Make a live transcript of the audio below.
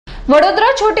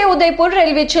વડોદરા છોટે Udepur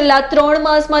railway છેલ્લા 3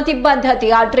 માસમાંથી બંધ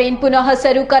હતી। આ ટ્રેન પુનઃ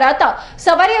શરૂ કરાતા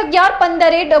સવારે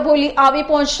 11:15 ડભોલી આવી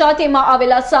પહોંચતા તેમાં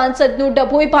આવેલા સાંસદનું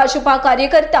ડભોઈ ભાજપા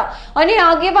કાર્યકર્તા અને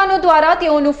આગેવાનો દ્વારા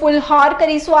તેઓનું ફૂલહાર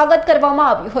કરી સ્વાગત કરવામાં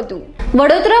આવ્યું હતું।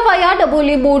 વડોદરા વાયા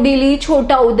ડભોલી બોડેલી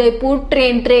છોટા ઉદેપુર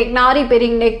ટ્રેન ટ્રેકના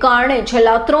રિપેરિંગને કારણે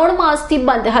છેલ્લા 3 માસથી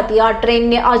બંધ હતી। આ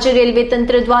ટ્રેનને આજે રેલવે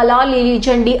તંત્ર દ્વારા લીલી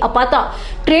ઝંડી અપાતા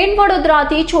ટ્રેન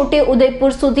વડોદરાથી છોટે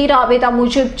ઉદેપુર સુધી રાબેતા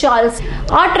મુજબ ચાલશે।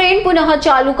 આ ટ્રેન પુનઃ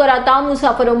ચાલુ કરાતા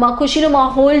મુસાફરોમાં ખુશીનો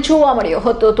માહોલ જોવા મળ્યો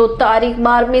હતો। તો તારીખ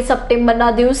 12 સપ્ટેમ્બરના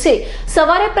દિવસે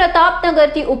સવારે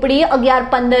પ્રતાપનગરથી ઉપડી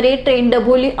 11:15 ટ્રેન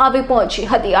ડભોલી આવી પહોંચી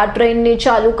હતી। આ ટ્રેનને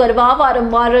ચાલુ કરવા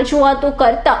વારંવાર રજૂઆતો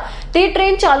કરતા તે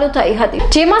ટ્રેન ચાલુ થઈ હતી,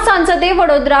 જેમાં સાંસદે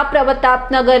વડોદરા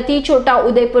પ્રતાપનગરથી છોટા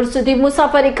ઉદેપુર સુધી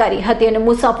મુસાફરી કરી હતી અને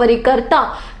મુસાફરી કરતા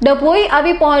ડભોઈ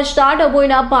આવી પહોંચતા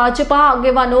ડભોઈના ભાજપા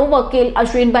આગેવાનો વકીલ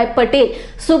અશ્વિનભાઈ પટેલ,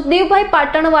 સુખદેવભાઈ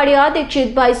પાટણવાડિયા,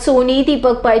 દીક્ષિતભાઈ સોની,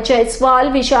 દીપકભાઈ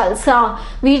જયસ્વાલ, વિશાલ શાહ,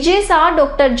 વિજય શાહ,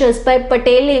 ડોક્ટર જસભાઈ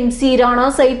પટેલ, એમસી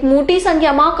રાણા સહિત મોટી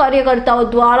સંખ્યામાં કાર્યકર્તાઓ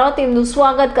દ્વારા તેમનું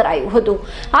સ્વાગત કરાયું હતું।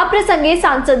 આ પ્રસંગે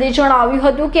સાંસદે જણાવ્યું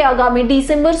હતું કે આગામી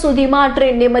ડિસેમ્બર સુધીમાં આ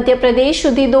ટ્રેનને મધ્યપ્રદેશ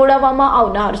સુધી દોડાવવામાં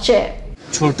આવનાર છે।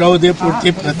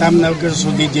 છોટાઉદેપુરથી પ્રતાપનગર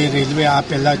સુધી જે રેલવે આ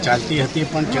પહેલા ચાલતી હતી,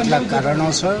 પણ કેટલાક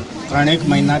કારણોસર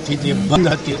 3 મહિનાથી જે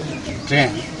બંધ હતી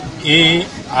ટ્રેન, એ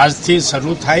આજથી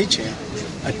શરૂ થાય છે।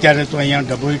 અત્યારે તો અહીંયા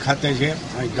ડભોઈ ખાતે છે।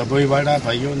 ડભોઈવાળા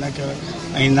ભાઈઓને કે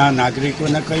અહીંના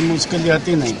નાગરિકોને કંઈ મુશ્કેલી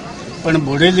હતી નહીં, પણ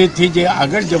બોડેલીથી જે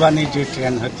આગળ જવાની જે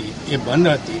ટ્રેન હતી એ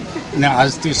બંધ હતી અને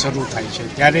આજથી શરૂ થાય છે।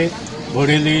 ત્યારે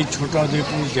બોડેલી,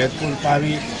 છોટાઉદેપુર, જેતપુર,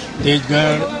 પાવી,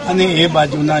 દેજગઢ અને એ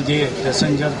બાજુના જે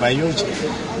પેસેન્જર ભાઈઓ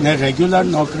છે ને રેગ્યુલર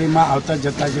નોકરીમાં આવતા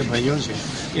જતા જે ભાઈઓ છે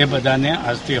એ બધાને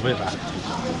આજથી હવે રાહત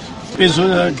થઈ છે।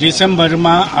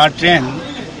 ડિસેમ્બરમાં આ ટ્રેન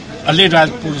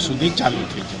અલીરાજપુર સુધી ચાલુ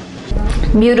થઈ છે।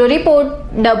 Bureau report,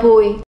 Dabhoi.